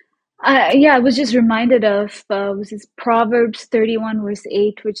 I was just reminded of was this Proverbs 31 verse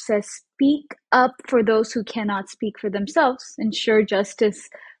 8, which says, "Speak up for those who cannot speak for themselves, ensure justice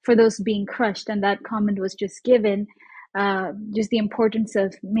for those being crushed." And that comment was just given. Just the importance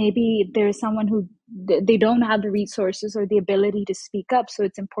of maybe there's someone who they don't have the resources or the ability to speak up. So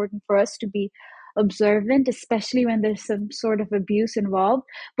it's important for us to be observant, especially when there's some sort of abuse involved.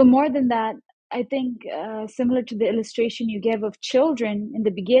 But more than that, I think similar to the illustration you gave of children in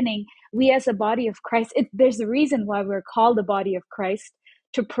the beginning, we as a body of Christ, there's a reason why we're called the body of Christ,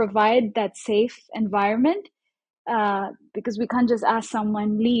 to provide that safe environment, because we can't just ask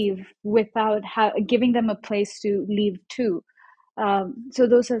someone leave without giving them a place to leave to. So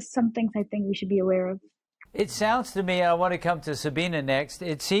those are some things I think we should be aware of. It sounds to me, and I want to come to Sabina next,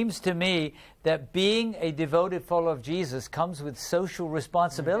 it seems to me that being a devoted follower of Jesus comes with social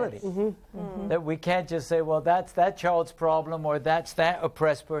responsibility. That we can't just say, well, that's that child's problem or that's that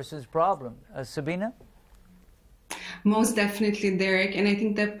oppressed person's problem. Sabina? Most definitely, Derek. And I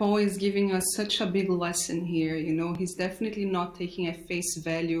think that Paul is giving us such a big lesson here. You know, he's definitely not taking at face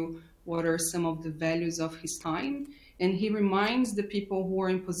value what are some of the values of his time. And he reminds the people who are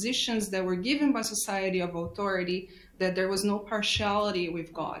in positions that were given by society of authority that there was no partiality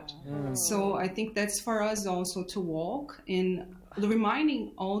with God. So I think that's for us also to walk in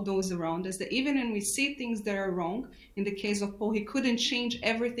reminding all those around us that even when we see things that are wrong, in the case of Paul, he couldn't change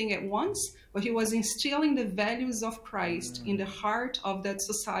everything at once, but he was instilling the values of Christ in the heart of that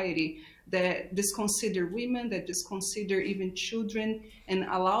society that disconsider women, that disconsider even children, and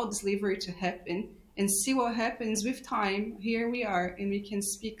allowed slavery to happen. And see what happens with time. Here we are, and we can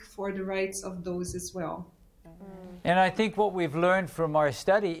speak for the rights of those as well. And I think what we've learned from our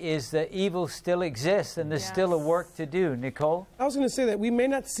study is that evil still exists and there's still a work to do. Nicole? I was going to say that we may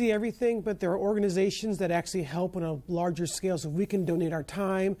not see everything, but there are organizations that actually help on a larger scale. So if we can donate our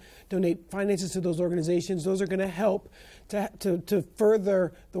time, donate finances to those organizations, those are going to help to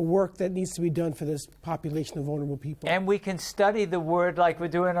further the work that needs to be done for this population of vulnerable people. And we can study the word like we're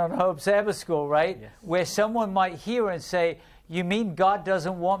doing on Hope Sabbath School, right? Yes. Where someone might hear and say, you mean God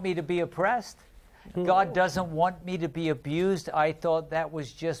doesn't want me to be oppressed? God doesn't want me to be abused? I thought that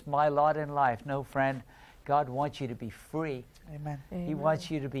was just my lot in life. No, friend. God wants you to be free. Amen. He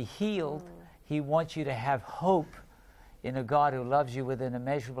wants you to be healed. He wants you to have hope in a God who loves you with an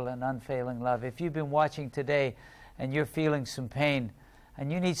immeasurable and unfailing love. If you've been watching today and you're feeling some pain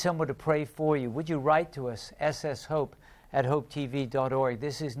and you need someone to pray for you, would you write to us, sshope@hopetv.org.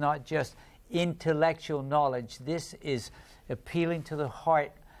 This is not just intellectual knowledge. This is appealing to the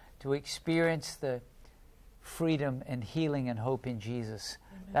heart to experience the freedom and healing and hope in Jesus.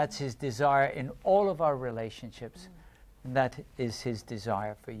 Amen. That's his desire in all of our relationships. And that is his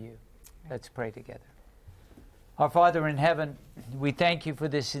desire for you. Let's pray together. Our Father in heaven, we thank you for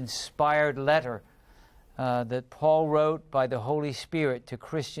this inspired letter that Paul wrote by the Holy Spirit to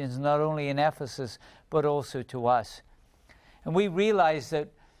Christians not only in Ephesus, but also to us. And we realize that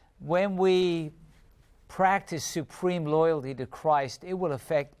when we practice supreme loyalty to Christ, it will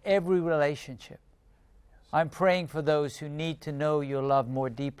affect every relationship. I'm praying for those who need to know your love more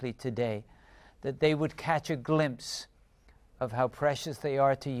deeply today, that they would catch a glimpse of how precious they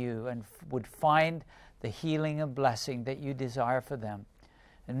are to you and would find the healing and blessing that you desire for them.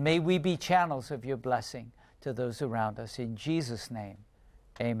 And may we be channels of your blessing to those around us. In Jesus' name,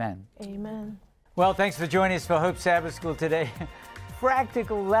 amen. Amen. Well, thanks for joining us for Hope Sabbath School today.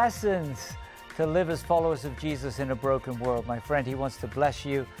 Practical lessons to live as followers of Jesus in a broken world. My friend, he wants to bless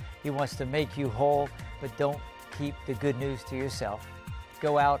you. He wants to make you whole, but don't keep the good news to yourself.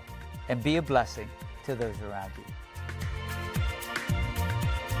 Go out and be a blessing to those around you.